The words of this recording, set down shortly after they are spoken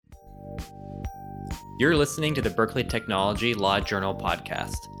You're listening to the Berkeley Technology Law Journal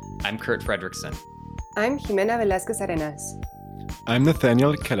podcast. I'm Kurt Fredrickson. I'm Ximena Velazquez-Arenas. I'm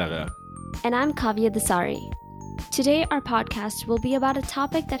Nathaniel, Kellerer. And I'm Kavya, Dasari. Today, our podcast will be about a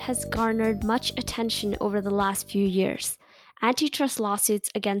topic that has garnered much attention over the last few years: antitrust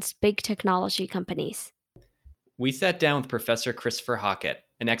lawsuits against big technology companies. We sat down with Professor Christopher Hockett,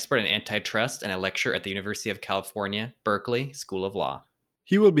 an expert in antitrust and a lecturer at the University of California, Berkeley School of Law.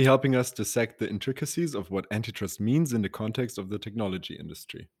 He will be helping us dissect the intricacies of what antitrust means in the context of the technology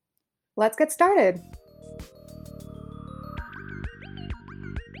industry. Let's get started.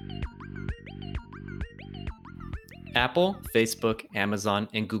 Apple, Facebook, Amazon,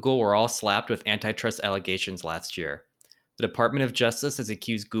 and Google were all slapped with antitrust allegations last year. The Department of Justice has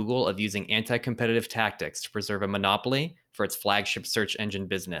accused Google of using anti-competitive tactics to preserve a monopoly for its flagship search engine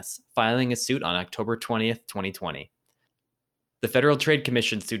business, filing a suit on October 20th, 2020. The Federal Trade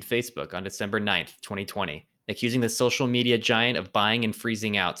Commission sued Facebook on December 9th, 2020, accusing the social media giant of buying and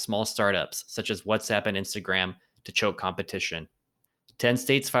freezing out small startups such as WhatsApp and Instagram to choke competition. 10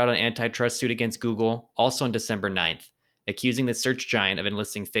 states filed an antitrust suit against Google, also on December 9th, accusing the search giant of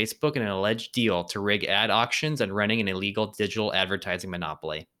enlisting Facebook in an alleged deal to rig ad auctions and running an illegal digital advertising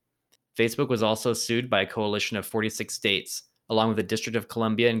monopoly. Facebook was also sued by a coalition of 46 states, along with the District of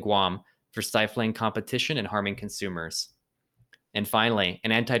Columbia and Guam, for stifling competition and harming consumers. And finally,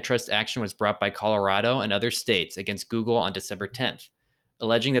 an antitrust action was brought by Colorado and other states against Google on December 10th,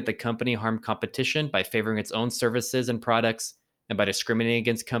 alleging that the company harmed competition by favoring its own services and products and by discriminating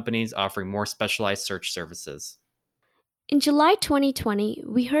against companies offering more specialized search services. In July 2020,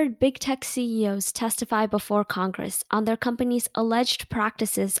 we heard big tech CEOs testify before Congress on their company's alleged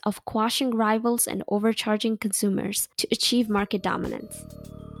practices of quashing rivals and overcharging consumers to achieve market dominance.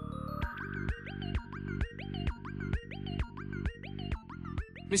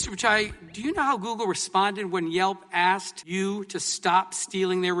 Mr. Pichai, do you know how Google responded when Yelp asked you to stop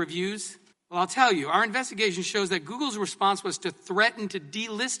stealing their reviews? Well, I'll tell you, our investigation shows that Google's response was to threaten to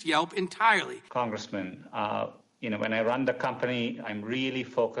delist Yelp entirely. Congressman, when I run the company, I'm really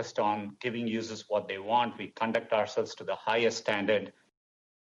focused on giving users what they want. We conduct ourselves to the highest standard.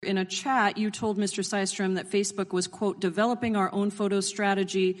 In a chat, you told Mr. Systrom that Facebook was, quote, developing our own photo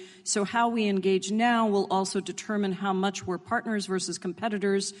strategy, so how we engage now will also determine how much we're partners versus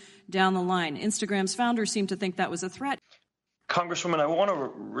competitors down the line. Instagram's founder seemed to think that was a threat. Congresswoman, I want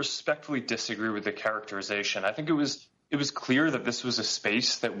to respectfully disagree with the characterization. I think it was clear that this was a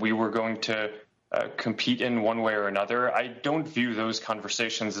space that we were going to compete in one way or another. I don't view those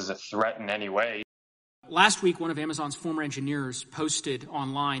conversations as a threat in any way. Last week, one of Amazon's former engineers posted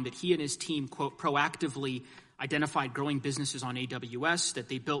online that he and his team, quote, proactively identified growing businesses on AWS, that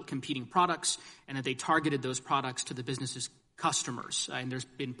they built competing products, and that they targeted those products to the business's customers. And there's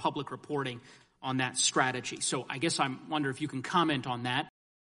been public reporting on that strategy. So I guess I wonder if you can comment on that.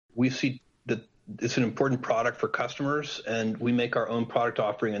 We see that it's an important product for customers, and we make our own product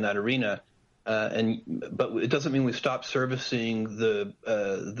offering in that arena. But it doesn't mean we stop servicing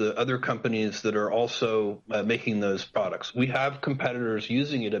the other companies that are also making those products. We have competitors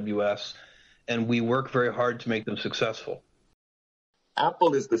using AWS, and we work very hard to make them successful.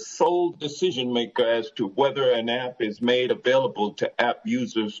 Apple is the sole decision maker as to whether an app is made available to app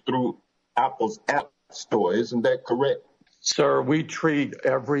users through Apple's App Store. Isn't that correct? Sir, we treat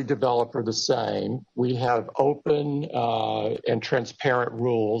every developer the same. We have open and transparent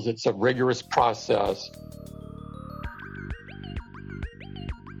rules. It's a rigorous process.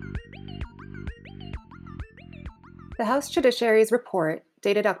 The House Judiciary's report,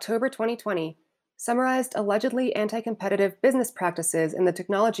 dated October 2020, summarized allegedly anti-competitive business practices in the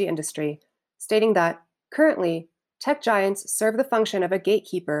technology industry, stating that, currently, tech giants serve the function of a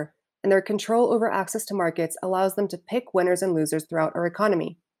gatekeeper, and their control over access to markets allows them to pick winners and losers throughout our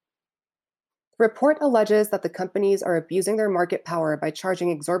economy. The report alleges that the companies are abusing their market power by charging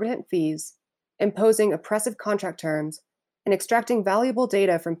exorbitant fees, imposing oppressive contract terms, and extracting valuable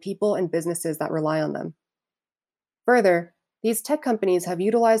data from people and businesses that rely on them. Further, these tech companies have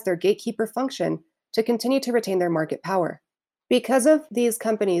utilized their gatekeeper function to continue to retain their market power. Because of these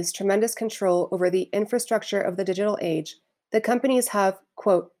companies' tremendous control over the infrastructure of the digital age, the companies have,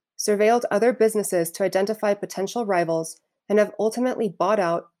 quote, surveilled other businesses to identify potential rivals and have ultimately bought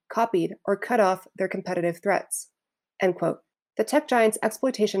out, copied, or cut off their competitive threats. End quote. The tech giants'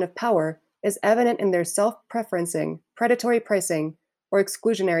 exploitation of power is evident in their self-preferencing, predatory pricing, or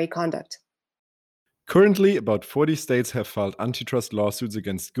exclusionary conduct. Currently, about 40 states have filed antitrust lawsuits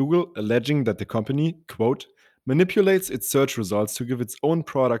against Google, alleging that the company, quote, manipulates its search results to give its own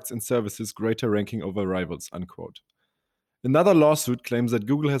products and services greater ranking over rivals, unquote. Another lawsuit claims that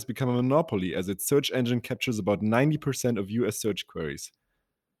Google has become a monopoly as its search engine captures about 90% of US search queries.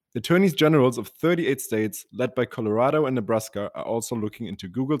 Attorneys generals of 38 states, led by Colorado and Nebraska, are also looking into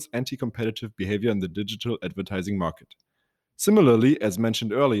Google's anti-competitive behavior in the digital advertising market. Similarly, as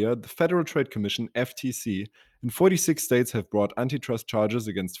mentioned earlier, the Federal Trade Commission, FTC, in 46 states have brought antitrust charges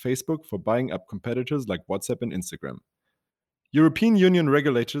against Facebook for buying up competitors like WhatsApp and Instagram. European Union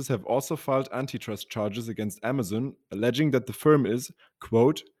regulators have also filed antitrust charges against Amazon, alleging that the firm is,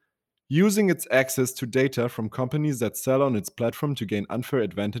 quote, using its access to data from companies that sell on its platform to gain unfair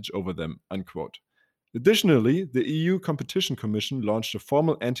advantage over them, unquote. Additionally, the EU Competition Commission launched a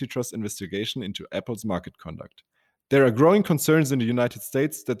formal antitrust investigation into Apple's market conduct. There are growing concerns in the United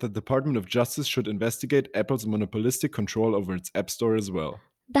States that the Department of Justice should investigate Apple's monopolistic control over its App Store as well.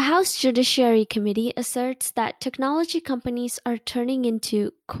 The House Judiciary Committee asserts that technology companies are turning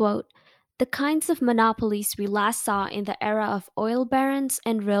into, quote, the kinds of monopolies we last saw in the era of oil barons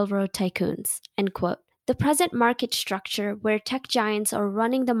and railroad tycoons, end quote. The present market structure, where tech giants are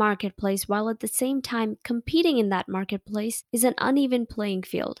running the marketplace while at the same time competing in that marketplace, is an uneven playing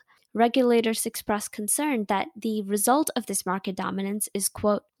field. Regulators express concern that the result of this market dominance is,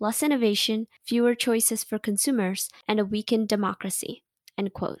 quote, less innovation, fewer choices for consumers, and a weakened democracy,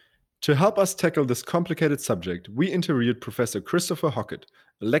 end quote. To help us tackle this complicated subject, we interviewed Professor Christopher Hockett,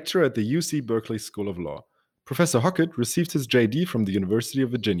 a lecturer at the UC Berkeley School of Law. Professor Hockett received his JD from the University of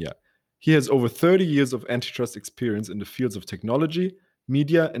Virginia. He has over 30 years of antitrust experience in the fields of technology,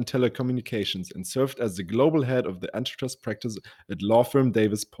 media, and telecommunications, and served as the global head of the antitrust practice at law firm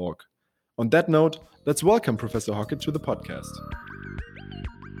Davis Polk. On that note, let's welcome Professor Hockett to the podcast.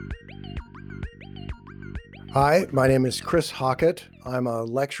 Hi, my name is Chris Hockett. I'm a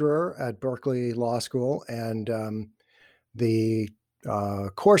lecturer at Berkeley Law School, and the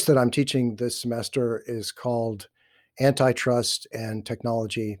course that I'm teaching this semester is called Antitrust and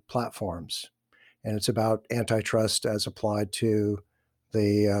Technology Platforms. And it's about antitrust as applied to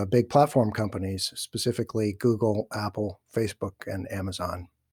the big platform companies, specifically Google, Apple, Facebook, and Amazon.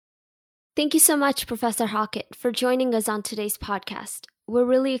 Thank you so much, Professor Hockett, for joining us on today's podcast. We're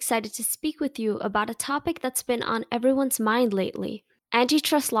really excited to speak with you about a topic that's been on everyone's mind lately: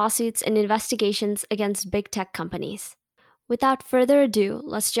 antitrust lawsuits and investigations against big tech companies. Without further ado,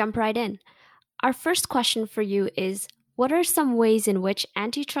 let's jump right in. Our first question for you is, what are some ways in which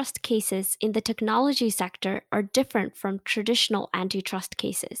antitrust cases in the technology sector are different from traditional antitrust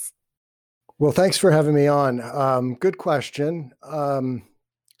cases? Well, thanks for having me on. Good question.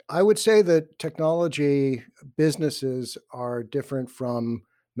 I would say that technology businesses are different from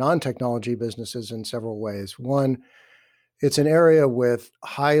non-technology businesses in several ways. One, it's an area with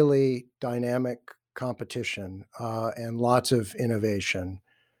highly dynamic competition and lots of innovation.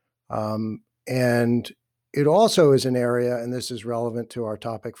 And it also is an area, and this is relevant to our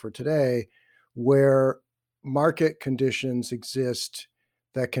topic for today, where market conditions exist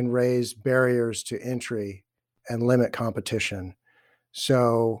that can raise barriers to entry and limit competition.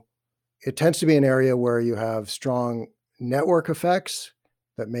 So it tends to be an area where you have strong network effects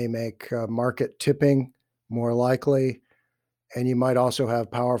that may make market tipping more likely. And you might also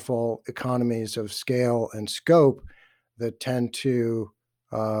have powerful economies of scale and scope that tend to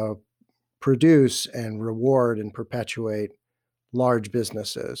produce and reward and perpetuate large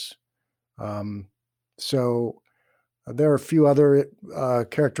businesses. So there are a few other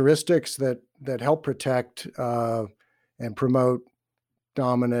characteristics that help protect and promote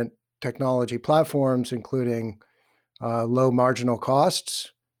dominant technology platforms, including low marginal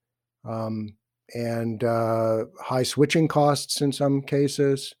costs and high switching costs in some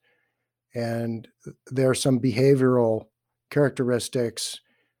cases. And there are some behavioral characteristics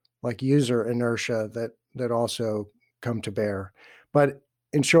like user inertia that also come to bear. But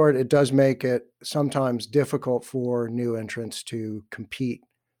in short, it does make it sometimes difficult for new entrants to compete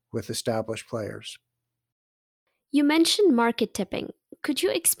with established players. You mentioned market tipping. Could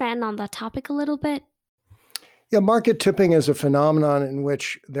you expand on that topic a little bit? Yeah, market tipping is a phenomenon in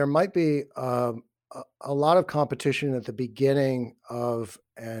which there might be a lot of competition at the beginning of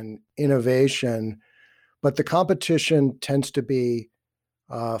an innovation, but the competition tends to be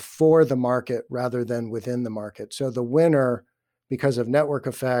for the market rather than within the market. So the winner, because of network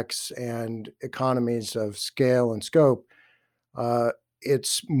effects and economies of scale and scope,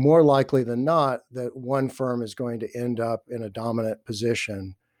 it's more likely than not that one firm is going to end up in a dominant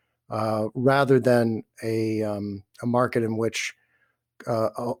position rather than a market in which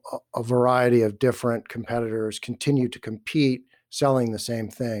a variety of different competitors continue to compete selling the same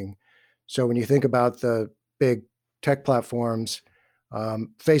thing. So when you think about the big tech platforms,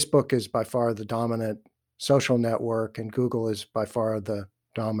 Facebook is by far the dominant social network, and Google is by far the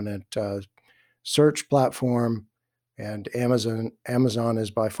dominant search platform, and Amazon is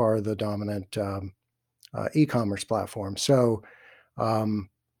by far the dominant e-commerce platform. So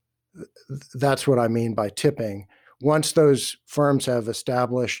that's what I mean by tipping. Once those firms have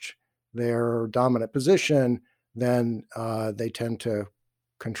established their dominant position, then they tend to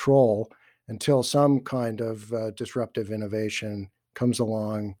control until some kind of disruptive innovation comes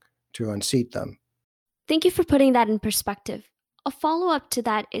along to unseat them. Thank you for putting that in perspective. A follow-up to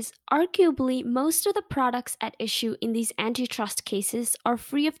that is arguably most of the products at issue in these antitrust cases are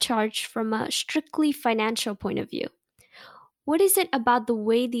free of charge from a strictly financial point of view. What is it about the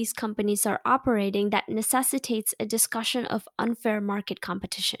way these companies are operating that necessitates a discussion of unfair market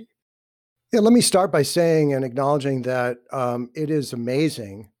competition? Yeah, let me start by saying and acknowledging that it is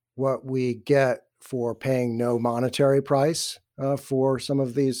amazing what we get for paying no monetary price for some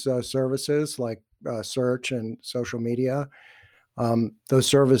of these services like search and social media. Those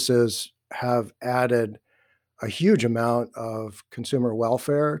services have added a huge amount of consumer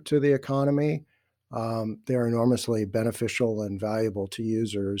welfare to the economy. They're enormously beneficial and valuable to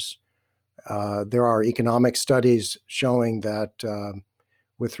users. There are economic studies showing that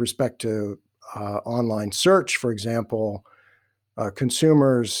with respect to online search, for example,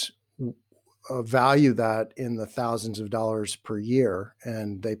 consumers value that in the thousands of dollars per year,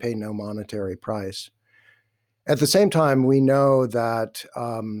 and they pay no monetary price. At the same time, we know that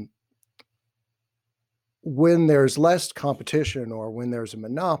when there's less competition or when there's a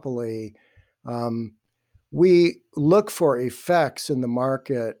monopoly, we look for effects in the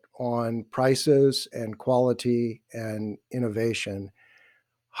market on prices and quality and innovation.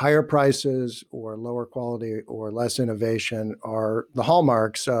 Higher prices or lower quality or less innovation are the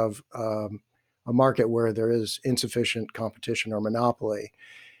hallmarks of a market where there is insufficient competition or monopoly.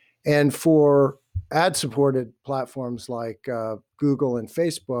 And for ad-supported platforms like Google and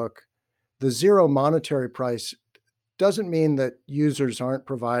Facebook, the zero monetary price doesn't mean that users aren't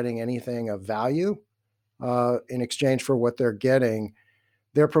providing anything of value in exchange for what they're getting.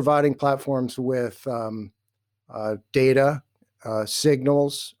 They're providing platforms with data,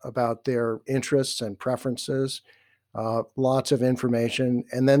 signals about their interests and preferences, lots of information,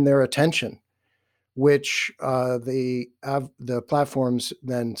 and then their attention, which the platforms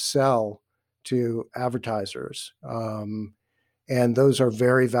then sell to advertisers. And those are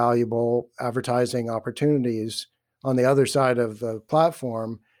very valuable advertising opportunities on the other side of the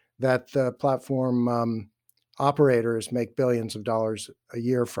platform that the platform operators make billions of dollars a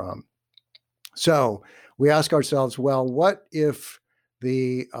year from. So we ask ourselves, well, what if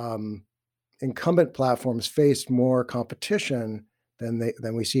the incumbent platforms faced more competition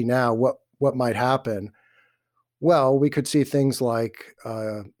than we see now? What might happen? Well, we could see things like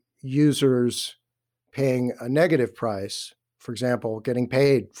users paying a negative price, for example, getting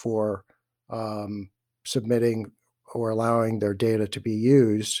paid for submitting or allowing their data to be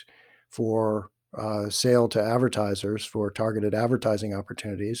used for sale to advertisers for targeted advertising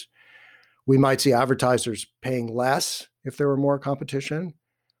opportunities. We might see advertisers paying less if there were more competition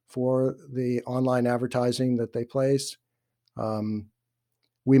for the online advertising that they place.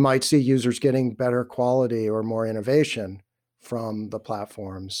 We might see users getting better quality or more innovation from the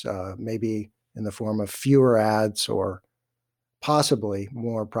platforms, maybe in the form of fewer ads or possibly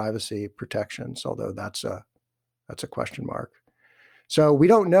more privacy protections, although that's a question mark. So we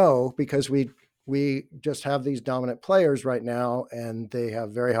don't know because we just have these dominant players right now and they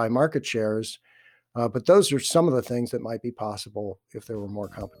have very high market shares. But those are some of the things that might be possible if there were more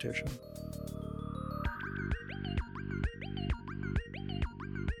competition.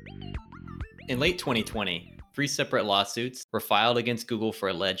 In late 2020, 3 separate lawsuits were filed against Google for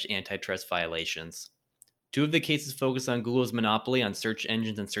alleged antitrust violations. 2 of the cases focus on Google's monopoly on search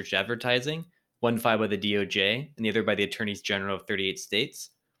engines and search advertising, one filed by the DOJ and the other by the Attorneys General of 38 states.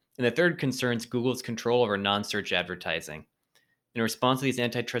 And the third concerns Google's control over non-search advertising. In response to these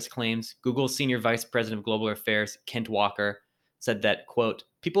antitrust claims, Google's Senior Vice President of Global Affairs, Kent Walker, said that, quote,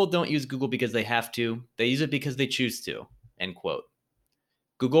 "People don't use Google because they have to, they use it because they choose to," end quote.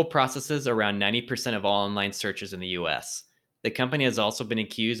 Google processes around 90% of all online searches in the US. The company has also been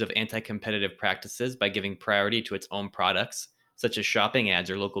accused of anti-competitive practices by giving priority to its own products, such as shopping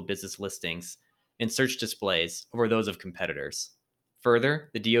ads or local business listings, and search displays over those of competitors. Further,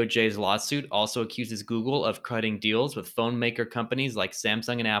 the DOJ's lawsuit also accuses Google of cutting deals with phone maker companies like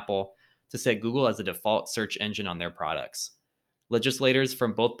Samsung and Apple to set Google as the default search engine on their products. Legislators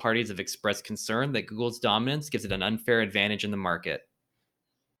from both parties have expressed concern that Google's dominance gives it an unfair advantage in the market.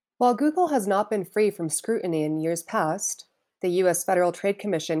 While Google has not been free from scrutiny in years past, the U.S. Federal Trade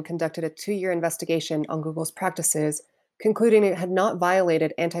Commission conducted a 2-year investigation on Google's practices, concluding it had not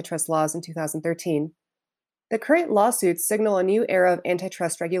violated antitrust laws in 2013. The current lawsuits signal a new era of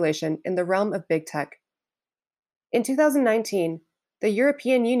antitrust regulation in the realm of big tech. In 2019, the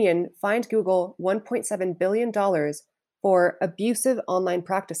European Union fined Google $1.7 billion for abusive online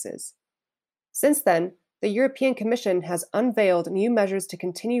practices. Since then, the European Commission has unveiled new measures to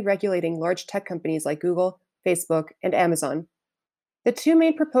continue regulating large tech companies like Google, Facebook, and Amazon. The two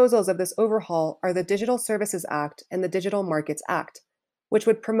main proposals of this overhaul are the Digital Services Act and the Digital Markets Act, which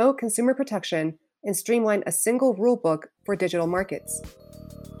would promote consumer protection and streamline a single rulebook for digital markets.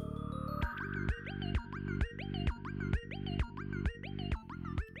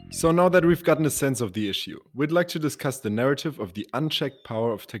 So now that we've gotten a sense of the issue, we'd like to discuss the narrative of the unchecked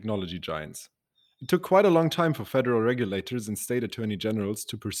power of technology giants. It took quite a long time for federal regulators and state attorney generals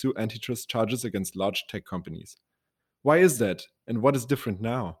to pursue antitrust charges against large tech companies. Why is that, and what is different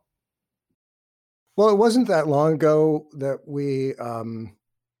now? Well, it wasn't that long ago that we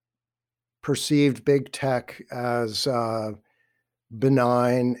perceived big tech as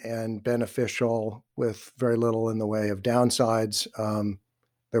benign and beneficial with very little in the way of downsides.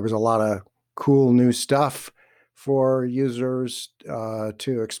 There was a lot of cool new stuff for users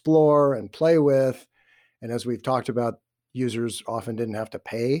to explore and play with. And as we've talked about, users often didn't have to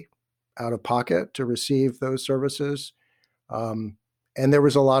pay out of pocket to receive those services. And there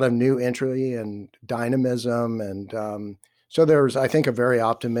was a lot of new entry and dynamism. And so there was, I think, a very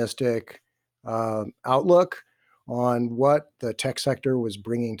optimistic outlook on what the tech sector was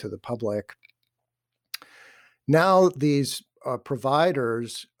bringing to the public. Now these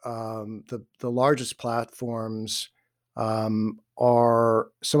providers, the largest platforms, are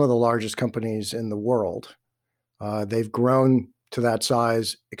some of the largest companies in the world. They've grown to that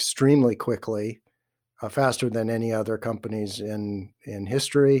size extremely quickly, faster than any other companies in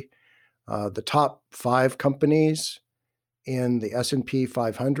history. The top 5 companies in the S&P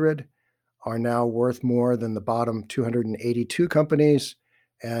 500 are now worth more than the bottom 282 companies,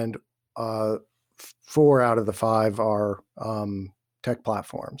 and 4 out of the 5 are tech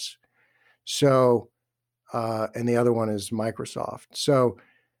platforms. So, and the other one is Microsoft. So,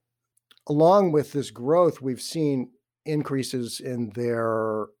 along with this growth, we've seen increases in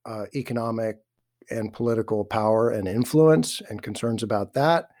their economic and political power and influence and concerns about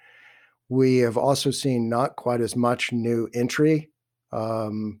that. We have also seen not quite as much new entry.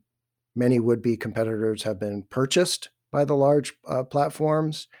 Many would-be competitors have been purchased by the large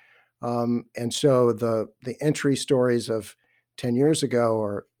platforms. And so the entry stories of 10 years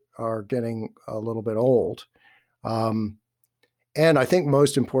ago are getting a little bit old. And I think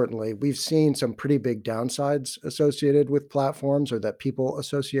most importantly, we've seen some pretty big downsides associated with platforms, or that people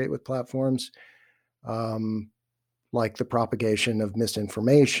associate with platforms, like the propagation of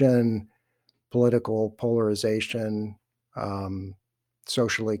misinformation, political polarization,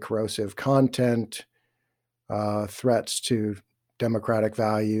 socially corrosive content, threats to democratic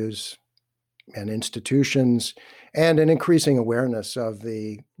values and institutions, and an increasing awareness of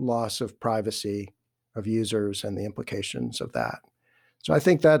the loss of privacy of users and the implications of that. So I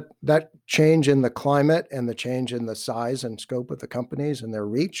think that change in the climate and the change in the size and scope of the companies and their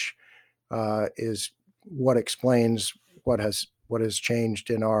reach is what explains what has changed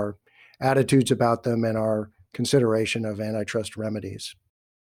in our attitudes about them and our consideration of antitrust remedies.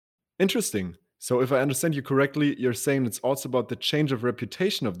 Interesting. So if I understand you correctly, you're saying it's also about the change of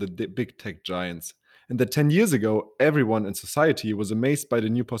reputation of the big tech giants, and that 10 years ago, everyone in society was amazed by the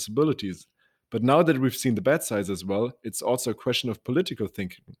new possibilities. But now that we've seen the bad sides as well, it's also a question of political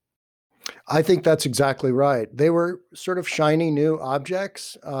thinking. I think that's exactly right. They were sort of shiny new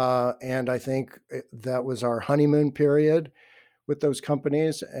objects, and I think that was our honeymoon period with those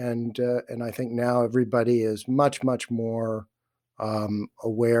companies. And I think now everybody is much, much more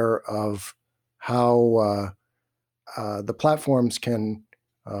aware of how the platforms can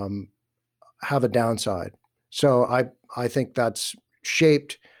have a downside. So I think that's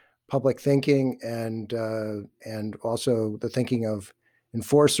shaped public thinking and also the thinking of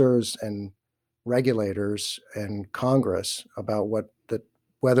enforcers and regulators and Congress about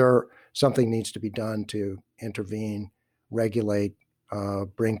whether something needs to be done to intervene, regulate,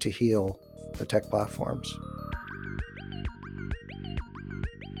 bring to heel the tech platforms.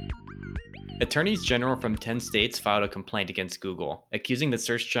 Attorneys general from 10 states filed a complaint against Google, accusing the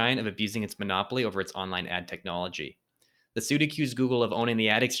search giant of abusing its monopoly over its online ad technology. The suit accused Google of owning the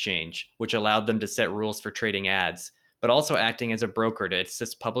ad exchange, which allowed them to set rules for trading ads, but also acting as a broker to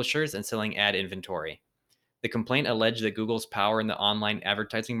assist publishers in selling ad inventory. The complaint alleged that Google's power in the online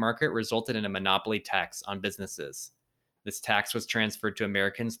advertising market resulted in a monopoly tax on businesses. This tax was transferred to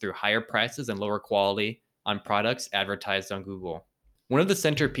Americans through higher prices and lower quality on products advertised on Google. One of the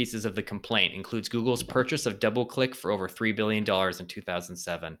centerpieces of the complaint includes Google's purchase of DoubleClick for over $3 billion in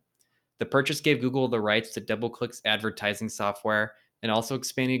 2007. The purchase gave Google the rights to DoubleClick's advertising software and also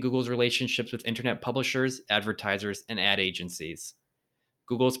expanded Google's relationships with internet publishers, advertisers, and ad agencies.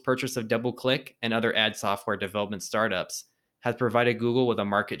 Google's purchase of DoubleClick and other ad software development startups has provided Google with a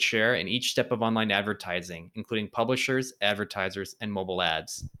market share in each step of online advertising, including publishers, advertisers, and mobile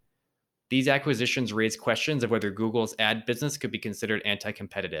ads. These acquisitions raise questions of whether Google's ad business could be considered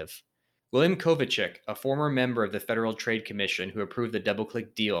anti-competitive. William Kovacic, a former member of the Federal Trade Commission who approved the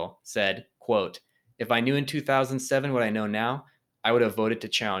DoubleClick deal, said, quote, "If I knew in 2007 what I know now, I would have voted to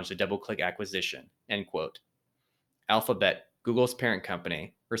challenge the DoubleClick acquisition," end quote. Alphabet, Google's parent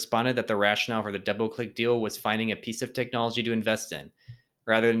company, responded that the rationale for the DoubleClick deal was finding a piece of technology to invest in,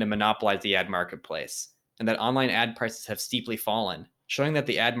 rather than to monopolize the ad marketplace, and that online ad prices have steeply fallen, showing that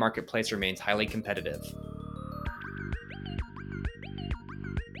the ad marketplace remains highly competitive.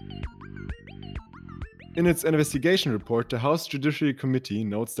 In its investigation report, the House Judiciary Committee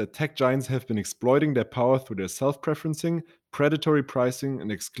notes that tech giants have been exploiting their power through their self-preferencing, predatory pricing, and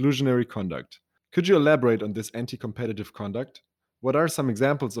exclusionary conduct. Could you elaborate on this anti-competitive conduct? What are some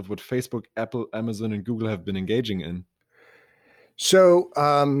examples of what Facebook, Apple, Amazon, and Google have been engaging in? So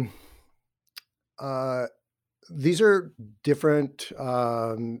these are different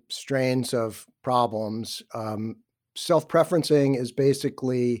strains of problems. Self-preferencing is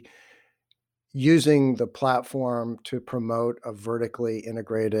basically using the platform to promote a vertically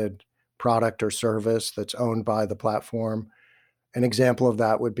integrated product or service that's owned by the platform. An example of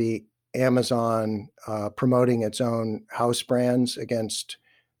that would be Amazon promoting its own house brands against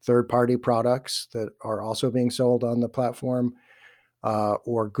third-party products that are also being sold on the platform,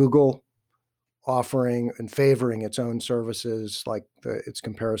 or Google offering and favoring its own services like its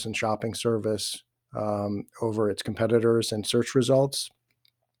comparison shopping service over its competitors and search results.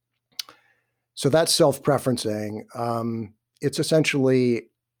 So that's self-preferencing. It's essentially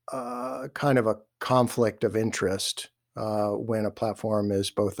kind of a conflict of interest when a platform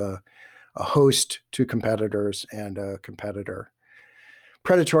is both a host to competitors and a competitor.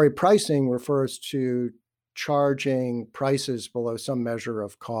 Predatory pricing refers to charging prices below some measure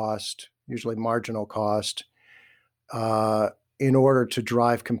of cost, usually marginal cost, in order to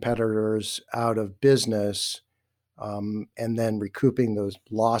drive competitors out of business, and then recouping those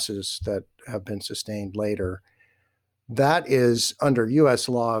losses that have been sustained later. That is, under US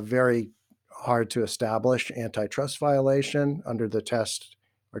law, very hard to establish antitrust violation under the test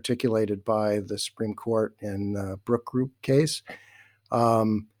articulated by the Supreme Court in the Brook Group case.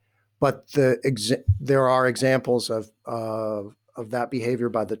 But there are examples of that behavior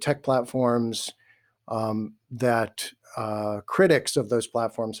by the tech platforms that critics of those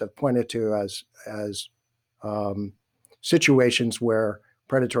platforms have pointed to as situations where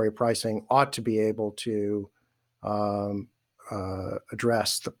predatory pricing ought to be able to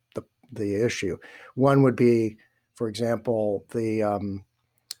address the issue. One would be, for example, the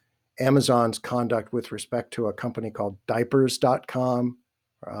Amazon's conduct with respect to a company called Diapers.com.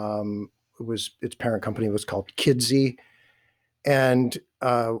 Its parent company was called Kidsy, and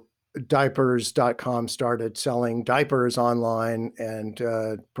Diapers.com started selling diapers online and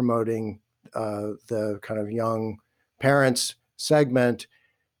promoting the kind of young parents segment.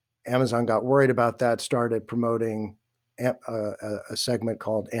 Amazon got worried about that, started promoting a segment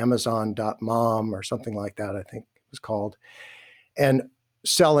called Amazon.mom or something like that, I think it was called, and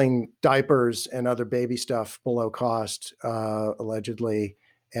selling diapers and other baby stuff below cost, allegedly,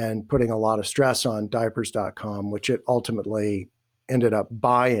 and putting a lot of stress on Diapers.com, which it ultimately ended up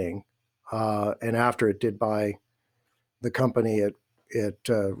buying. And after it did buy the company, it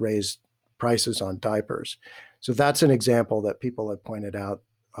raised prices on diapers. So that's an example that people have pointed out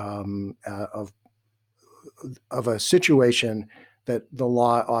of a situation that the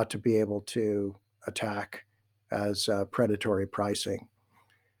law ought to be able to attack as predatory pricing.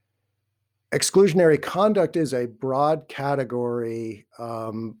 Exclusionary conduct is a broad category,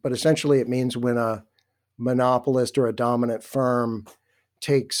 but essentially it means when a monopolist or a dominant firm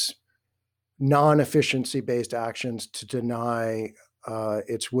takes non-efficiency-based actions to deny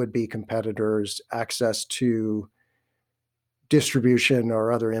its would-be competitors access to distribution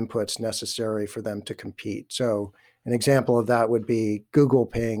or other inputs necessary for them to compete. So an example of that would be Google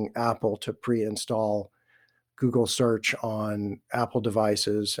paying Apple to pre-install Google search on Apple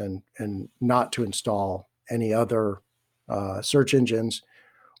devices and not to install any other search engines,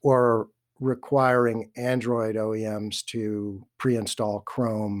 or requiring Android OEMs to pre-install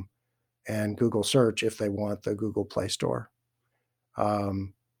Chrome and Google Search if they want the Google Play Store.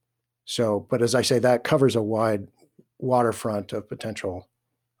 But as I say, that covers a wide waterfront of potential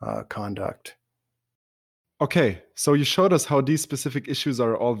conduct. Okay, so you showed us how these specific issues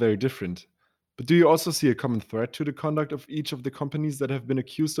are all very different. But do you also see a common thread to the conduct of each of the companies that have been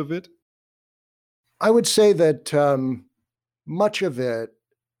accused of it? I would say that much of it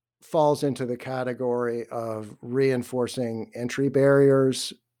falls into the category of reinforcing entry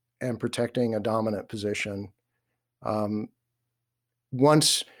barriers and protecting a dominant position.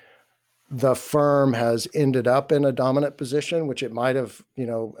 Once the firm has ended up in a dominant position, which it might have,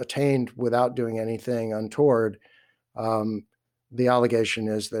 attained without doing anything untoward, the allegation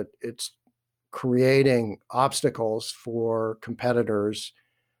is that it's creating obstacles for competitors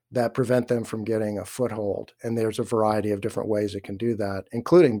that prevent them from getting a foothold. And there's a variety of different ways it can do that,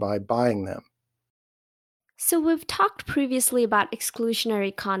 including by buying them. So we've talked previously about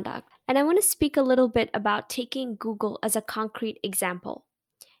exclusionary conduct, and I want to speak a little bit about taking Google as a concrete example.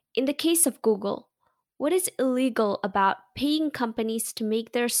 In the case of Google, what is illegal about paying companies to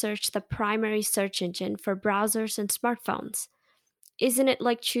make their search the primary search engine for browsers and smartphones? Isn't it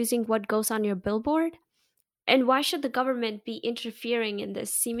like choosing what goes on your billboard? And why should the government be interfering in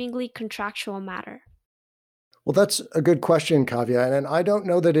this seemingly contractual matter? Well, that's a good question, Kavya, and I don't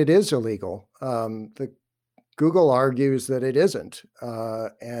know that it is illegal. Google argues that it isn't,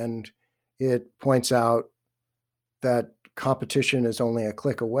 and it points out that competition is only a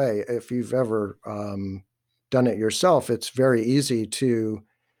click away. If you've ever done it yourself, it's very easy to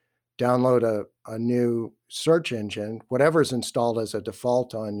download a new search engine. Whatever's installed as a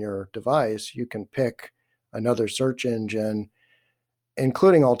default on your device, you can pick another search engine,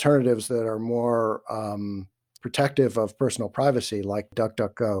 including alternatives that are more protective of personal privacy, like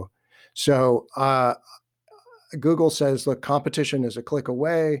DuckDuckGo. So Google says, look, competition is a click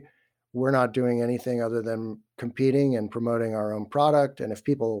away. We're not doing anything other than competing and promoting our own product. And if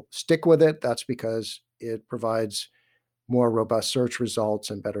people stick with it, that's because it provides more robust search results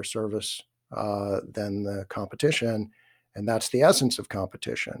and better service than the competition. And that's the essence of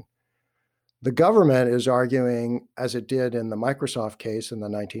competition. The government is arguing, as it did in the Microsoft case in the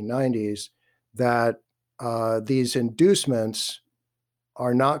 1990s, that these inducements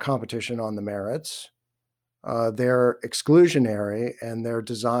are not competition on the merits. They're exclusionary, and they're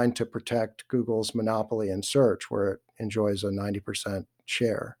designed to protect Google's monopoly in search, where it enjoys a 90%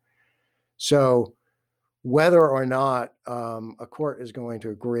 share. So whether or not a court is going to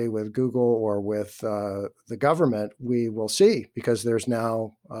agree with Google or with the government, we will see, because there's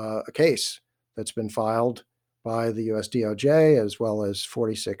now a case that's been filed by the US DOJ as well as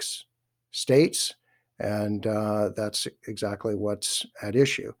 46 states, and that's exactly what's at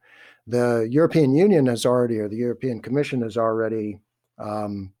issue. The European Union has already, or the European Commission has already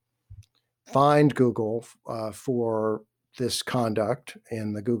fined Google for this conduct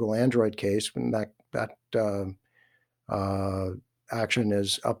in the Google Android case, and that action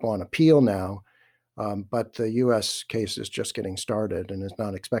is up on appeal now. But the U.S. case is just getting started and is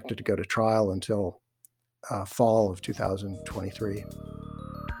not expected to go to trial until fall of 2023.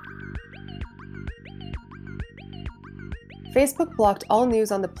 Facebook blocked all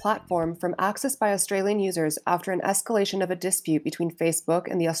news on the platform from access by Australian users after an escalation of a dispute between Facebook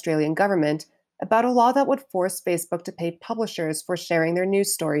and the Australian government about a law that would force Facebook to pay publishers for sharing their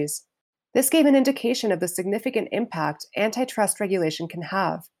news stories. This gave an indication of the significant impact antitrust regulation can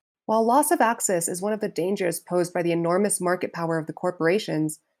have. While loss of access is one of the dangers posed by the enormous market power of the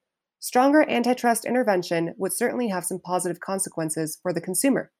corporations, stronger antitrust intervention would certainly have some positive consequences for the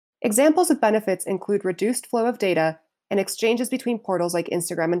consumer. Examples of benefits include reduced flow of data and exchanges between portals like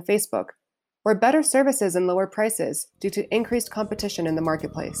Instagram and Facebook, or better services and lower prices due to increased competition in the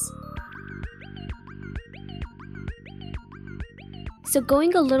marketplace. So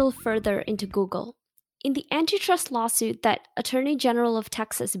going a little further into Google, in the antitrust lawsuit that Attorney General of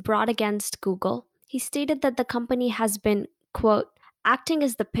Texas brought against Google, he stated that the company has been, quote, acting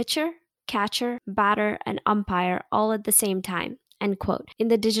as the pitcher, catcher, batter, and umpire all at the same time, end quote, in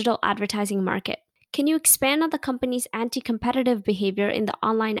the digital advertising market. Can you expand on the company's anti-competitive behavior in the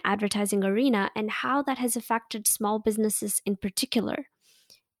online advertising arena and how that has affected small businesses in particular?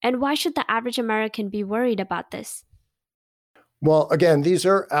 And why should the average American be worried about this? Well, again, these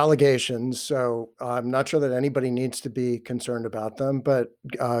are allegations, so I'm not sure that anybody needs to be concerned about them, but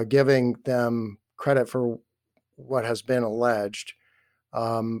giving them credit for what has been alleged,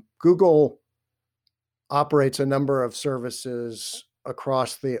 Google operates a number of services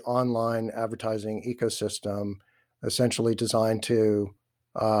across the online advertising ecosystem, essentially designed to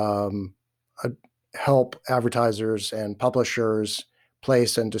help advertisers and publishers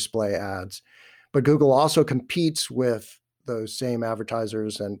place and display ads. But Google also competes with those same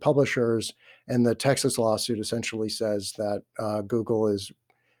advertisers and publishers. And the Texas lawsuit essentially says that Google is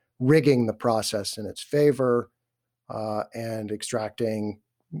rigging the process in its favor and extracting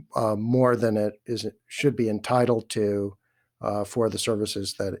more than it should be entitled to for the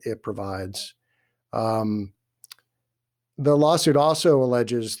services that it provides. The lawsuit also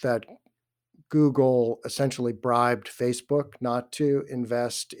alleges that Google essentially bribed Facebook not to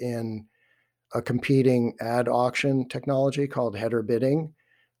invest in a competing ad auction technology called header bidding,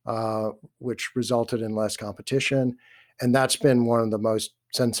 which resulted in less competition. And that's been one of the most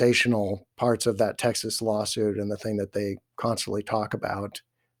sensational parts of that Texas lawsuit and the thing that they constantly talk about,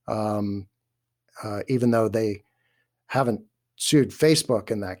 even though they haven't sued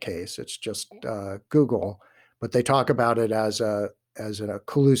Facebook in that case. It's just Google, but they talk about it as a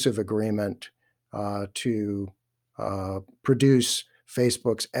collusive agreement to produce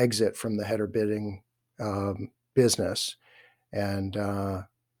Facebook's exit from the header bidding business. And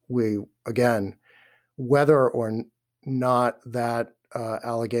whether or not that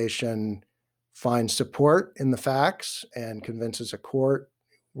allegation finds support in the facts and convinces a court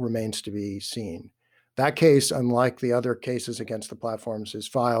remains to be seen. That case, unlike the other cases against the platforms, is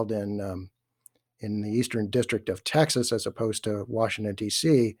filed in the Eastern District of Texas as opposed to Washington,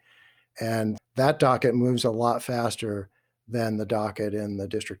 D.C., and that docket moves a lot faster than the docket in the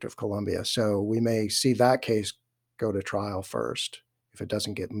District of Columbia. So we may see that case go to trial first if it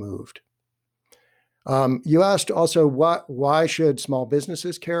doesn't get moved. You asked also why should small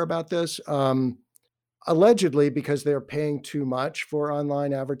businesses care about this? Allegedly because they're paying too much for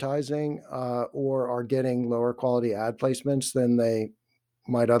online advertising or are getting lower quality ad placements than they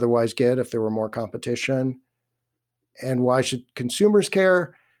might otherwise get if there were more competition. And why should consumers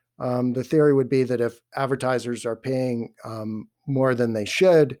care? The theory would be that if advertisers are paying more than they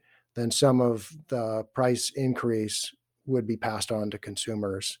should, then some of the price increase would be passed on to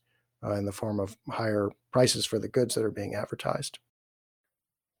consumers in the form of higher prices for the goods that are being advertised.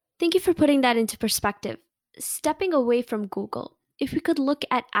 Thank you for putting that into perspective. Stepping away from Google, if we could look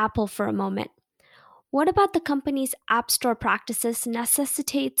at Apple for a moment, what about the company's App Store practices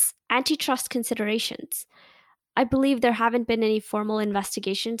necessitates antitrust considerations? I believe there haven't been any formal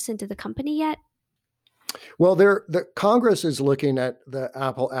investigations into the company yet. Well, the Congress is looking at the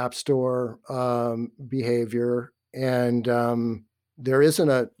Apple App Store behavior, and there isn't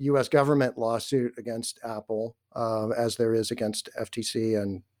a U.S. government lawsuit against Apple as there is against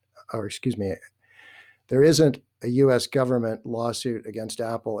FTC there isn't a U.S. government lawsuit against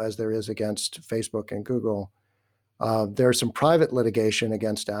Apple as there is against Facebook and Google. There's some private litigation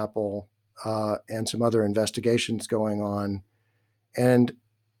against Apple and some other investigations going on. And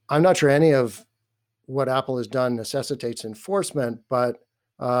I'm not sure any of what Apple has done necessitates enforcement, but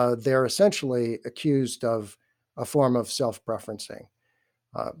they're essentially accused of a form of self-preferencing,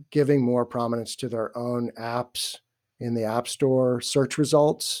 giving more prominence to their own apps in the App Store search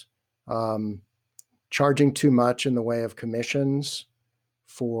results, charging too much in the way of commissions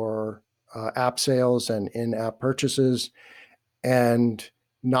for app sales and in-app purchases, and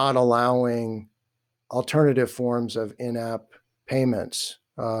not allowing alternative forms of in-app payments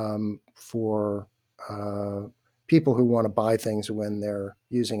for people who want to buy things when they're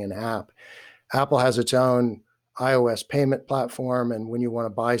using an app. Apple has its own iOS payment platform, and when you want to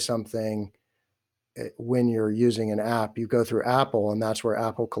buy something, when you're using an app, you go through Apple, and that's where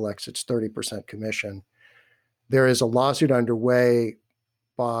Apple collects its 30% commission. There is a lawsuit underway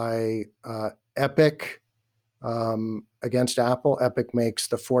by Epic against Apple. Epic makes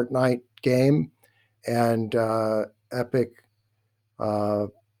the Fortnite game, and Epic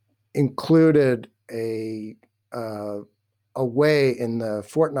included a way in the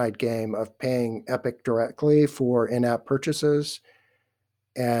Fortnite game of paying Epic directly for in-app purchases,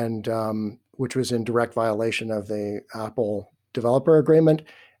 and which was in direct violation of the Apple developer agreement.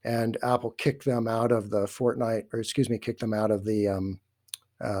 And Apple kicked them out of the kicked them out of the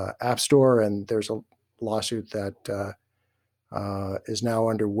App Store. And there's a lawsuit that is now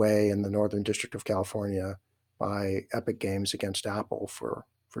underway in the Northern District of California by Epic Games against Apple for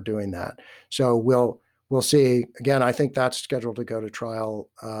doing that. So we'll see. Again, I think that's scheduled to go to trial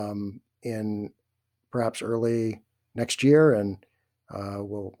in perhaps early next year, and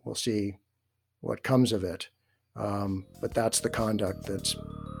we'll see what comes of it. But that's the conduct that's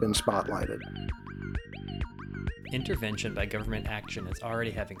been spotlighted. Intervention by government action is already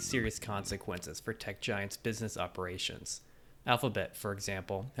having serious consequences for tech giants' business operations. Alphabet, for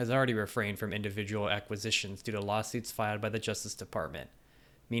example, has already refrained from individual acquisitions due to lawsuits filed by the Justice Department.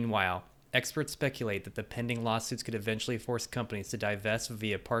 Meanwhile, experts speculate that the pending lawsuits could eventually force companies to divest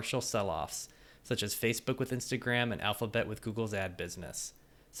via partial sell-offs, such as Facebook with Instagram and Alphabet with Google's ad business.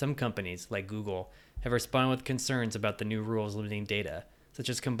 Some companies, like Google, have responded with concerns about the new rules limiting data, such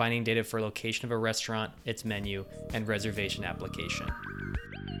as combining data for location of a restaurant, its menu, and reservation application.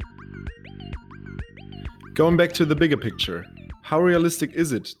 Going back to the bigger picture, how realistic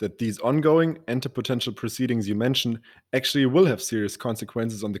is it that these ongoing and the potential proceedings you mentioned actually will have serious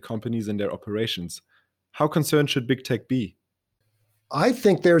consequences on the companies and their operations? How concerned should big tech be? I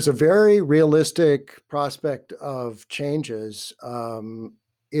think there's a very realistic prospect of changes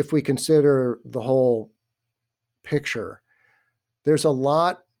if we consider the whole picture. There's a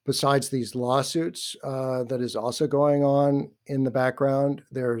lot besides these lawsuits that is also going on in the background.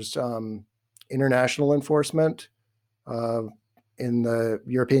 There's international enforcement in the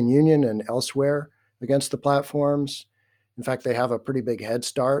European Union and elsewhere against the platforms. In fact, they have a pretty big head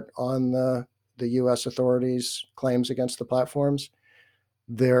start on the US authorities' claims against the platforms.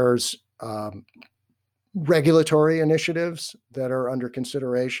 There's regulatory initiatives that are under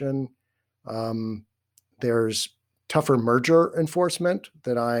consideration. There's tougher merger enforcement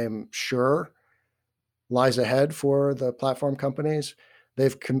that I am sure lies ahead for the platform companies.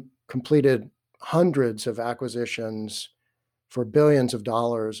 They've completed hundreds of acquisitions for billions of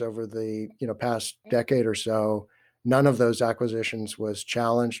dollars over the past decade or so. None of those acquisitions was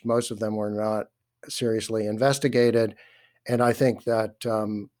challenged. Most of them were not seriously investigated. And I think that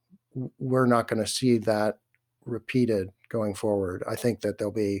we're not going to see that repeated going forward. I think that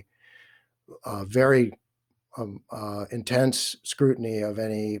there'll be very intense scrutiny of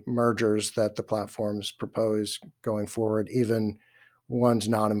any mergers that the platforms propose going forward, even ones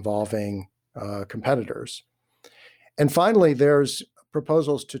not involving competitors. And finally, there's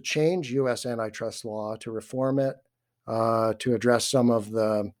proposals to change U.S. antitrust law, to reform it, to address some of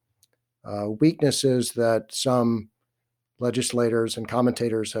the weaknesses that some legislators and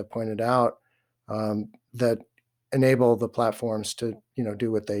commentators have pointed out that enable the platforms to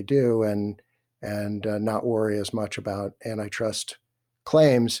do what they do and not worry as much about antitrust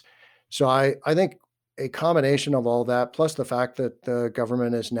claims. So I think a combination of all that, plus the fact that the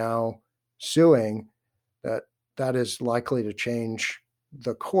government is now suing, that is likely to change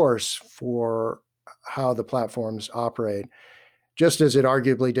the course for how the platforms operate, just as it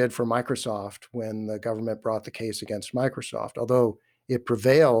arguably did for Microsoft when the government brought the case against Microsoft. Although it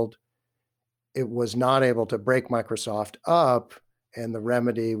prevailed, it was not able to break Microsoft up, and the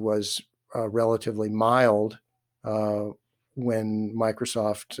remedy was relatively mild when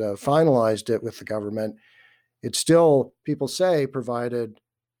Microsoft finalized it with the government. It still, people say, provided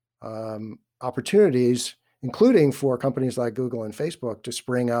opportunities, including for companies like Google and Facebook, to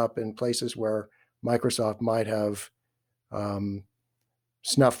spring up in places where Microsoft might have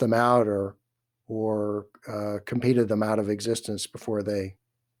snuffed them out or competed them out of existence before they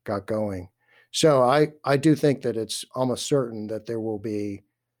got going. So I do think that it's almost certain that there will be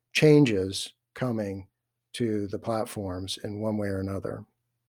changes coming to the platforms in one way or another.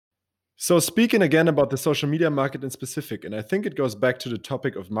 So speaking again about the social media market in specific, and I think it goes back to the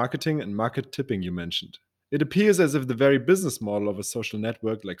topic of marketing and market tipping you mentioned. It appears as if the very business model of a social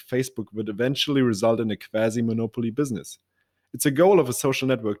network like Facebook would eventually result in a quasi-monopoly business. It's a goal of a social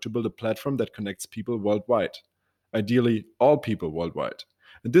network to build a platform that connects people worldwide, ideally all people worldwide.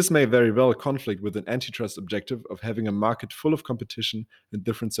 And this may very well conflict with an antitrust objective of having a market full of competition and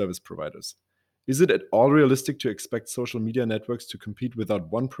different service providers. Is it at all realistic to expect social media networks to compete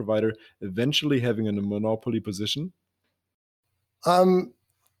without one provider eventually having a monopoly position?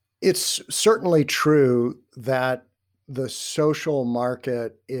 It's certainly true that the social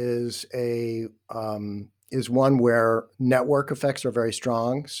market is one where network effects are very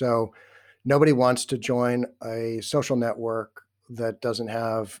strong. So nobody wants to join a social network that doesn't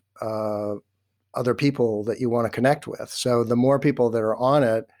have other people that you want to connect with. So the more people that are on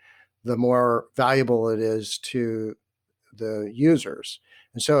it, the more valuable it is to the users.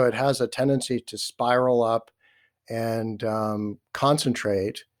 And so it has a tendency to spiral up and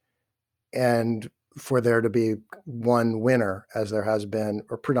concentrate, and for there to be one winner, as there has been,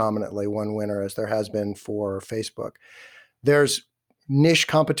 or predominantly one winner, as there has been for Facebook. There's niche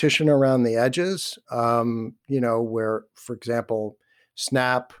competition around the edges, where, for example,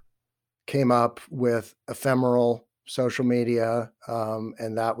 Snap came up with ephemeral social media,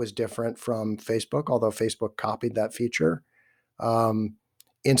 and that was different from Facebook, although Facebook copied that feature.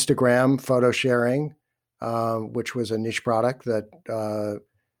 Instagram photo sharing, which was a niche product that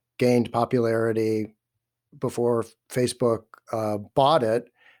gained popularity before Facebook bought it.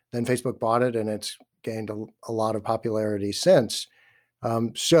 Then Facebook bought it, and it's gained a lot of popularity since.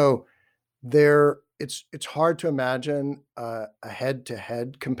 So it's hard to imagine a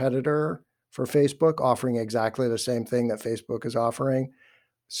head-to-head competitor for Facebook offering exactly the same thing that Facebook is offering,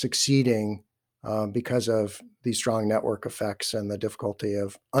 succeeding because of these strong network effects and the difficulty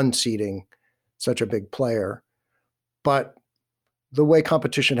of unseating such a big player. But the way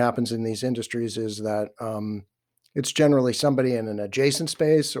competition happens in these industries is that it's generally somebody in an adjacent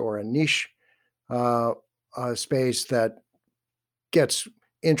space or a niche space that gets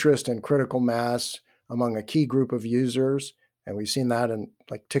interest and critical mass among a key group of users. And we've seen that in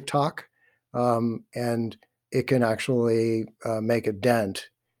like TikTok. And it can actually make a dent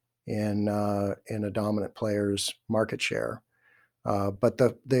in a dominant player's market share. But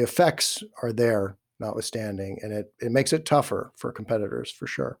the effects are there notwithstanding, and it makes it tougher for competitors for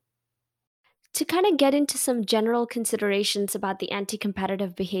sure. To kind of get into some general considerations about the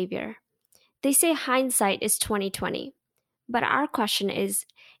anti-competitive behavior, they say hindsight is 20/20. But our question is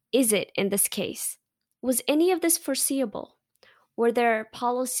it in this case? Was any of this foreseeable? Were there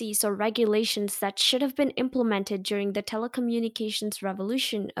policies or regulations that should have been implemented during the telecommunications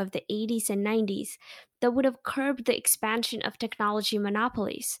revolution of the 80s and 90s that would have curbed the expansion of technology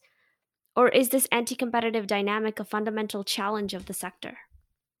monopolies? Or is this anti-competitive dynamic a fundamental challenge of the sector?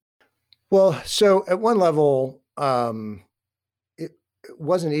 Well, so at one level, it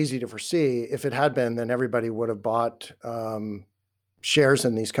wasn't easy to foresee. If it had been, then everybody would have bought shares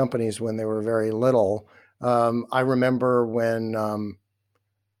in these companies when they were very little. I remember when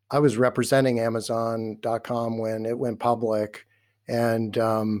I was representing Amazon.com when it went public, and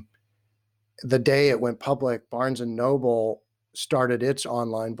the day it went public, Barnes & Noble started its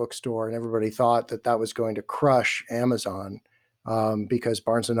online bookstore, and everybody thought that that was going to crush Amazon because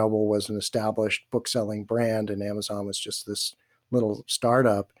Barnes & Noble was an established book-selling brand, and Amazon was just this little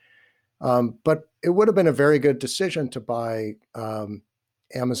startup. But it would have been a very good decision to buy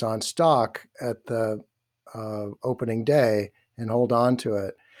Amazon stock at the opening day and hold on to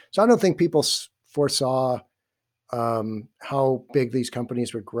it. So I don't think people foresaw how big these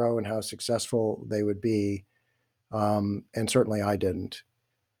companies would grow and how successful they would be. And certainly I didn't.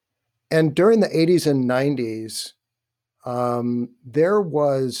 And during the 80s and 90s, there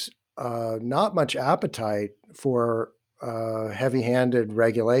was not much appetite for heavy-handed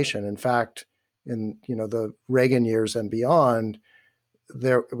regulation. In fact, in the Reagan years and beyond,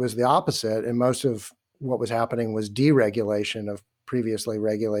 it was the opposite, and most of what was happening was deregulation of previously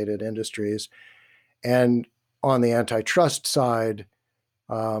regulated industries. And on the antitrust side,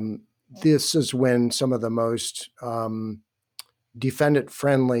 this is when some of the most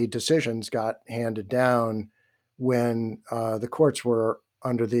defendant-friendly decisions got handed down, when the courts were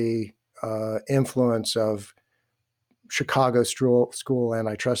under the influence of Chicago school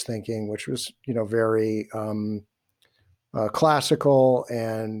antitrust thinking, which was very classical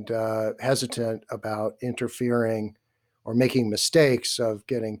and hesitant about interfering or making mistakes of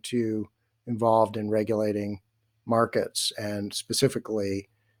getting too involved in regulating markets and specifically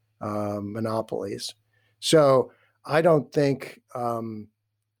monopolies. So I don't think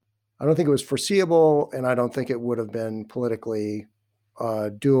it was foreseeable, and I don't think it would have been politically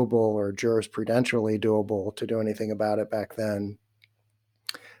doable or jurisprudentially doable to do anything about it back then.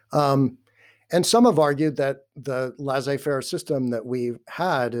 And some have argued that the laissez-faire system that we've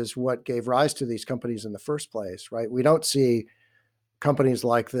had is what gave rise to these companies in the first place, right? We don't see companies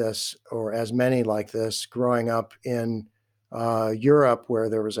like this, or as many like this, growing up in Europe, where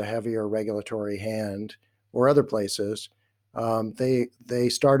there was a heavier regulatory hand, or other places. They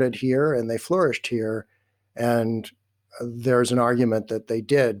started here and they flourished here, and there's an argument that they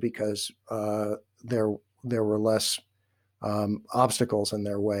did because there were less obstacles in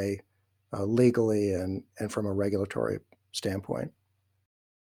their way legally and from a regulatory standpoint.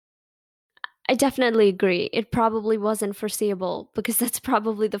 I definitely agree. It probably wasn't foreseeable, because that's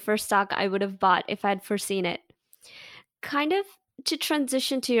probably the first stock I would have bought if I'd foreseen it. Kind of to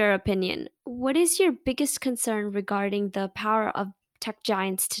transition to your opinion, what is your biggest concern regarding the power of tech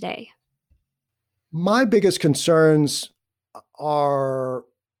giants today? My biggest concerns are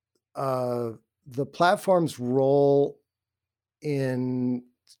the platform's role in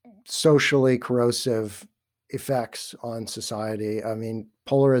socially corrosive effects on society. I mean,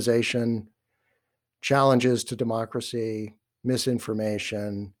 polarization, challenges to democracy,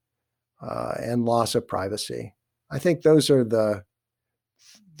 misinformation, and loss of privacy. I think those are the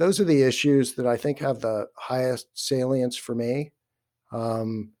issues that I think have the highest salience for me.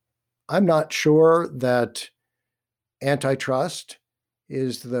 I'm not sure that antitrust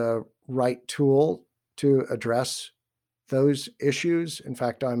is the right tool to address those issues. In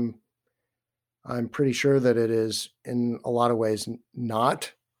fact, I'm pretty sure that it is in a lot of ways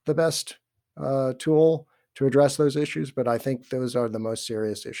not the best tool to address those issues, but I think those are the most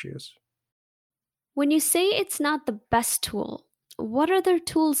serious issues. When you say it's not the best tool, what other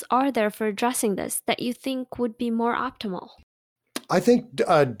tools are there for addressing this that you think would be more optimal? I think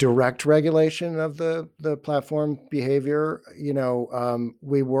direct regulation of the platform behavior.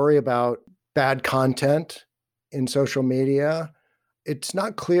 We worry about bad content in social media. It's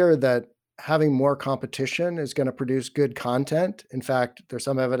not clear that having more competition is going to produce good content. In fact, there's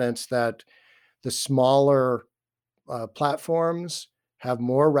some evidence that the smaller platforms have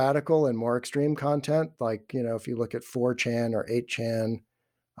more radical and more extreme content. Like, if you look at 4chan or 8chan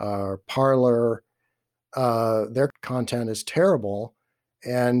or Parler, their content is terrible.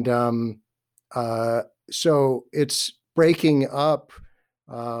 And so it's breaking up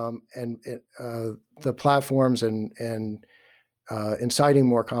the platforms and inciting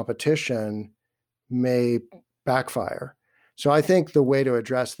more competition may backfire. So I think the way to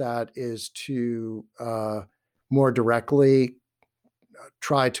address that is to more directly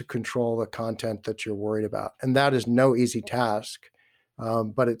try to control the content that you're worried about. And that is no easy task,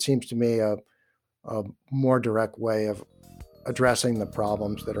 but it seems to me a more direct way of addressing the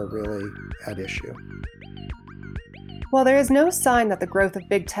problems that are really at issue. While there is no sign that the growth of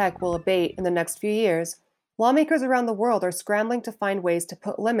big tech will abate in the next few years, lawmakers around the world are scrambling to find ways to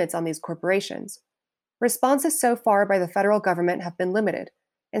put limits on these corporations. Responses so far by the federal government have been limited,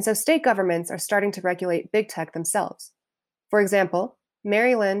 and so state governments are starting to regulate big tech themselves. For example,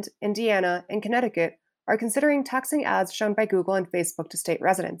 Maryland, Indiana, and Connecticut are considering taxing ads shown by Google and Facebook to state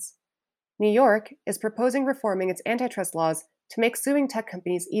residents. New York is proposing reforming its antitrust laws to make suing tech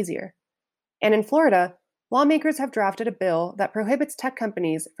companies easier. And in Florida, lawmakers have drafted a bill that prohibits tech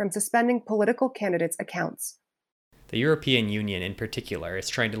companies from suspending political candidates' accounts. The European Union, in particular, is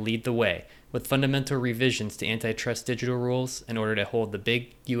trying to lead the way with fundamental revisions to antitrust digital rules in order to hold the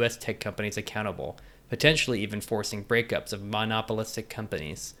big U.S. tech companies accountable, potentially even forcing breakups of monopolistic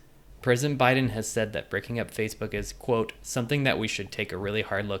companies. President Biden has said that breaking up Facebook is, quote, something that we should take a really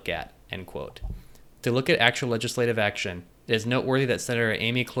hard look at, end quote. To look at actual legislative action, it is noteworthy that Senator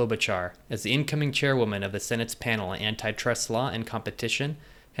Amy Klobuchar, as the incoming chairwoman of the Senate's panel on antitrust law and competition,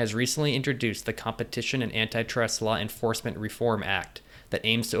 has recently introduced the Competition and Antitrust Law Enforcement Reform Act that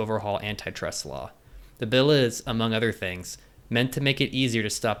aims to overhaul antitrust law. The bill is, among other things, meant to make it easier to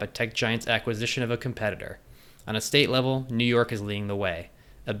stop a tech giant's acquisition of a competitor. On a state level, New York is leading the way.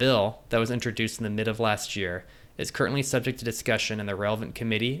 A bill that was introduced in the mid of last year is currently subject to discussion in the relevant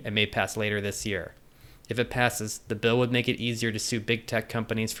committee and may pass later this year. If it passes, the bill would make it easier to sue big tech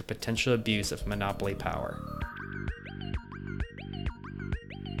companies for potential abuse of monopoly power.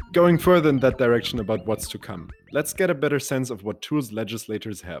 Going further in that direction about what's to come, let's get a better sense of what tools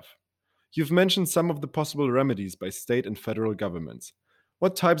legislators have. You've mentioned some of the possible remedies by state and federal governments.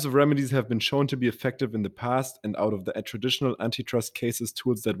 What types of remedies have been shown to be effective in the past and out of the traditional antitrust cases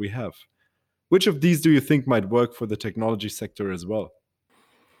tools that we have? Which of these do you think might work for the technology sector as well?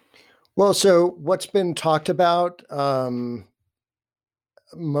 Well, so what's been talked about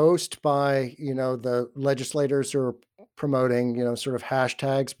most by, the legislators who are promoting, sort of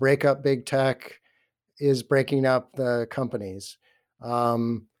hashtags, break up big tech is breaking up the companies.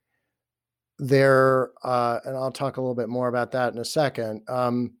 And I'll talk a little bit more about that in a second.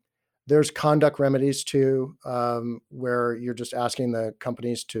 There's conduct remedies too, where you're just asking the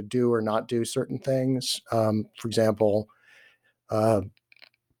companies to do or not do certain things. For example,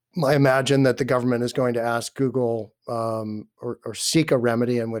 I imagine that the government is going to ask Google or seek a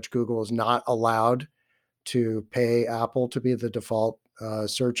remedy in which Google is not allowed to pay Apple to be the default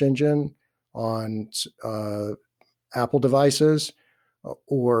search engine on Apple devices,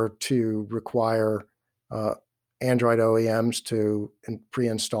 or to require Android OEMs to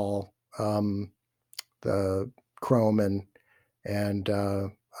pre-install the Chrome and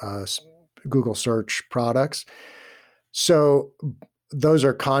Google search products. So those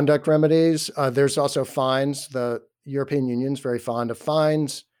are conduct remedies. There's also fines. The European Union's very fond of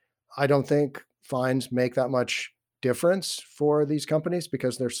fines. I don't think fines make that much difference for these companies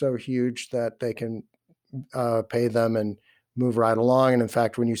because they're so huge that they can pay them and move right along. And in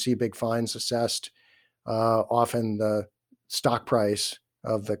fact, when you see big fines assessed, often the stock price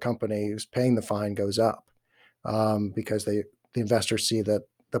of the company who's paying the fine goes up because the investors see that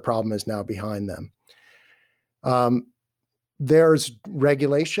the problem is now behind them. There's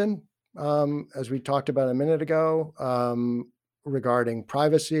regulation, as we talked about a minute ago, regarding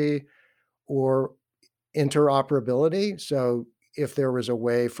privacy or interoperability. So if there was a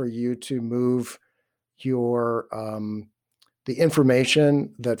way for you to move your the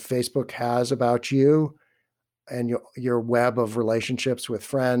information that Facebook has about you and your web of relationships with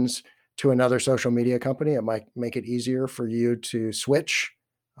friends to another social media company. It might make it easier for you to switch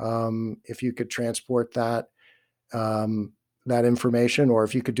if you could transport that information, or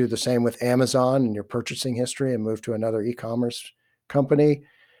if you could do the same with Amazon and your purchasing history and move to another e-commerce company.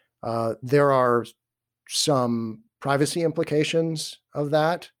 There are some privacy implications of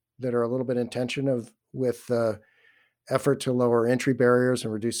that are a little bit in tension with the effort to lower entry barriers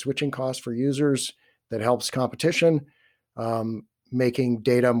and reduce switching costs for users that helps competition. Making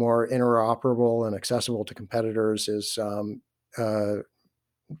data more interoperable and accessible to competitors is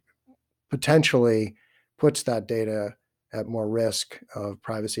potentially puts that data at more risk of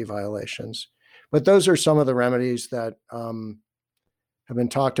privacy violations. But those are some of the remedies that have been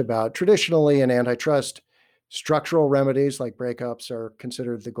talked about. Traditionally in antitrust, structural remedies like breakups are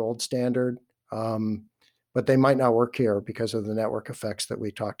considered the gold standard, but they might not work here because of the network effects that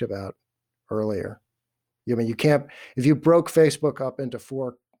we talked about earlier. I mean, you can't, if you broke Facebook up into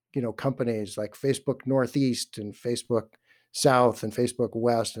four, companies like Facebook Northeast and Facebook South and Facebook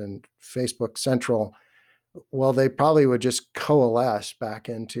West and Facebook Central, well, they probably would just coalesce back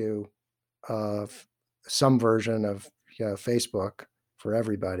into some version of Facebook for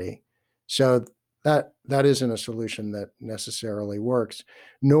everybody. So that isn't a solution that necessarily works,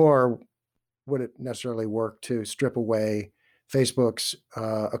 nor would it necessarily work to strip away Facebook's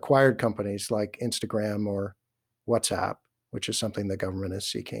acquired companies like Instagram or WhatsApp, which is something the government is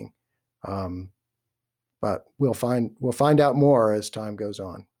seeking. But we'll find out more as time goes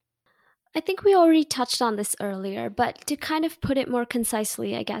on. I think we already touched on this earlier, but to kind of put it more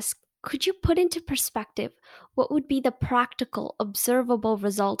concisely, I guess, could you put into perspective what would be the practical, observable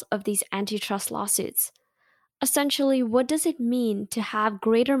result of these antitrust lawsuits? Essentially, what does it mean to have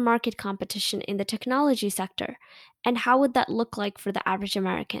greater market competition in the technology sector, and how would that look like for the average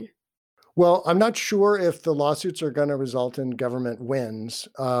American? Well, I'm not sure if the lawsuits are going to result in government wins,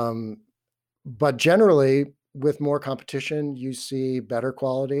 but generally, with more competition, you see better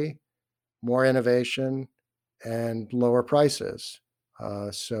quality, more innovation, and lower prices.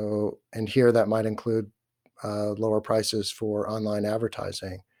 And here that might include lower prices for online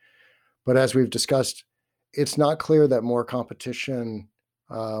advertising. But as we've discussed, it's not clear that more competition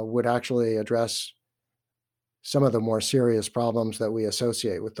would actually address some of the more serious problems that we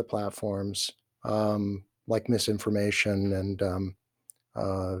associate with the platforms, like misinformation and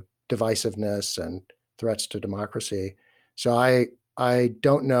divisiveness and threats to democracy. So I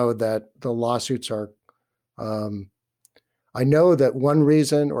don't know that the lawsuits are, I know that one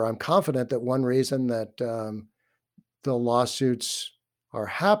reason, or I'm confident that one reason that the lawsuits are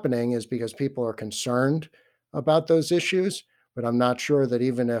happening is because people are concerned about those issues, but I'm not sure that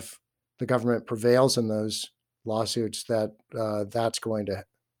even if the government prevails in those lawsuits that that's going to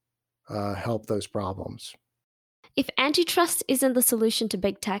help those problems. If antitrust isn't the solution to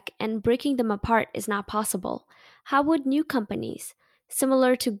big tech and breaking them apart is not possible, how would new companies,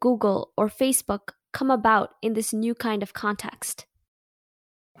 similar to Google or Facebook, come about in this new kind of context?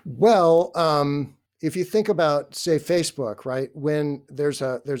 Well, if you think about, say, Facebook, right? When there's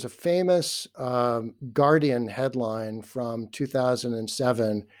a famous Guardian headline from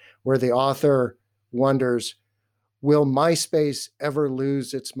 2007 where the author wonders, will MySpace ever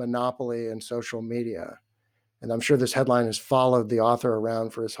lose its monopoly in social media? And I'm sure this headline has followed the author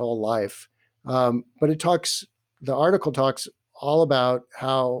around for his whole life. But the article talks all about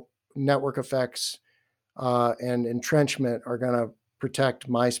how network effects and entrenchment are going to protect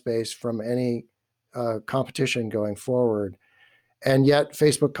MySpace from any competition going forward. And yet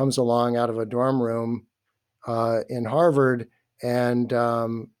Facebook comes along out of a dorm room in Harvard and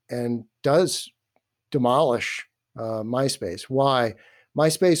does demolish MySpace. Why?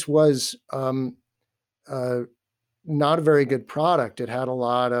 MySpace was not a very good product. It had a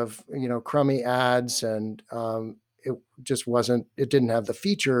lot of crummy ads, and it didn't have the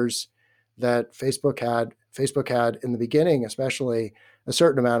features that Facebook had. Facebook had in the beginning, especially a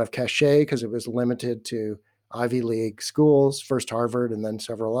certain amount of cachet because it was limited to Ivy League schools, first Harvard and then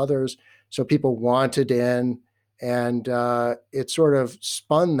several others. So people wanted in, and it sort of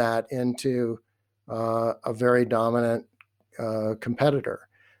spun that into a very dominant competitor.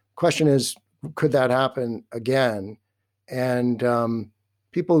 Question is, could that happen again? And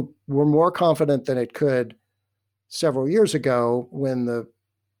people were more confident than it could several years ago when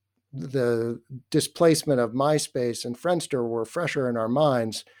the displacement of MySpace and Friendster were fresher in our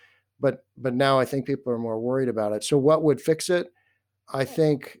minds. But now I think people are more worried about it. So what would fix it? I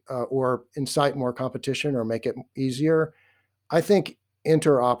think, or incite more competition or make it easier? I think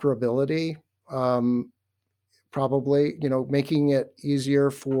interoperability, probably, making it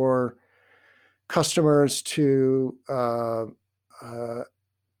easier for customers to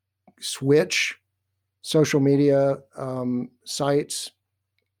switch social media sites,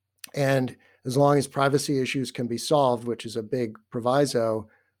 and as long as privacy issues can be solved, which is a big proviso,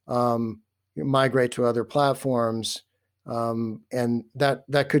 migrate to other platforms, and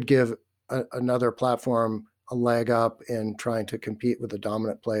that could give another platform a leg up in trying to compete with a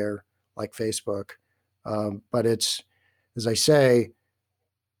dominant player like Facebook. But it's, as I say,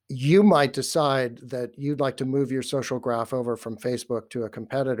 you might decide that you'd like to move your social graph over from Facebook to a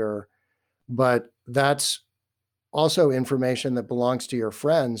competitor, but that's also information that belongs to your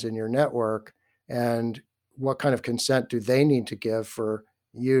friends in your network. And what kind of consent do they need to give for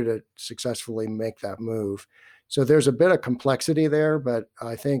you to successfully make that move? So there's a bit of complexity there, but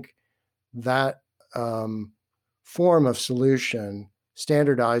I think that form of solution,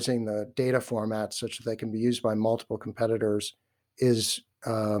 standardizing the data formats such that they can be used by multiple competitors, is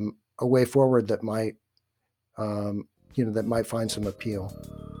a way forward that might find some appeal.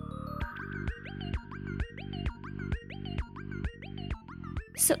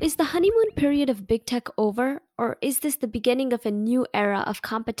 So is the honeymoon period of big tech over, or is this the beginning of a new era of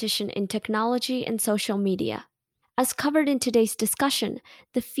competition in technology and social media? As covered in today's discussion,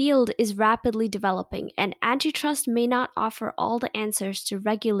 the field is rapidly developing, and antitrust may not offer all the answers to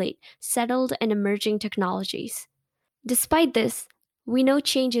regulate settled and emerging technologies. Despite this, we know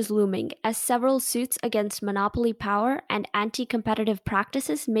change is looming as several suits against monopoly power and anti-competitive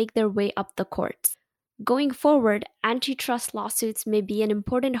practices make their way up the courts. Going forward, antitrust lawsuits may be an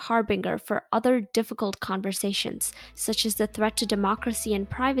important harbinger for other difficult conversations, such as the threat to democracy and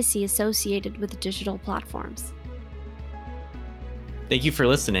privacy associated with digital platforms. Thank you for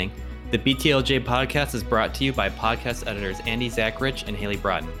listening. The BTLJ podcast is brought to you by podcast editors Andy Zachrich and Haley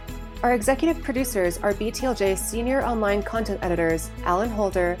Broughton. Our executive producers are BTLJ senior online content editors Alan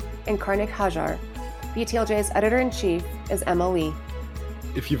Holder and Karnik Hajar. BTLJ's editor-in-chief is Emma Lee.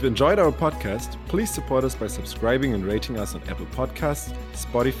 If you've enjoyed our podcast, please support us by subscribing and rating us on Apple Podcasts,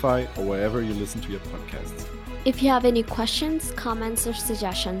 Spotify, or wherever you listen to your podcasts. If you have any questions, comments, or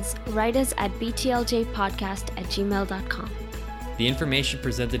suggestions, write us at btljpodcast@gmail.com. The information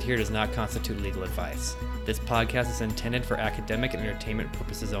presented here does not constitute legal advice. This podcast is intended for academic and entertainment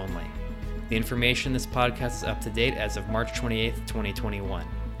purposes only. The information in this podcast is up to date as of March 28, 2021.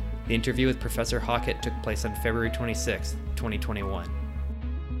 The interview with Professor Hockett took place on February 26, 2021.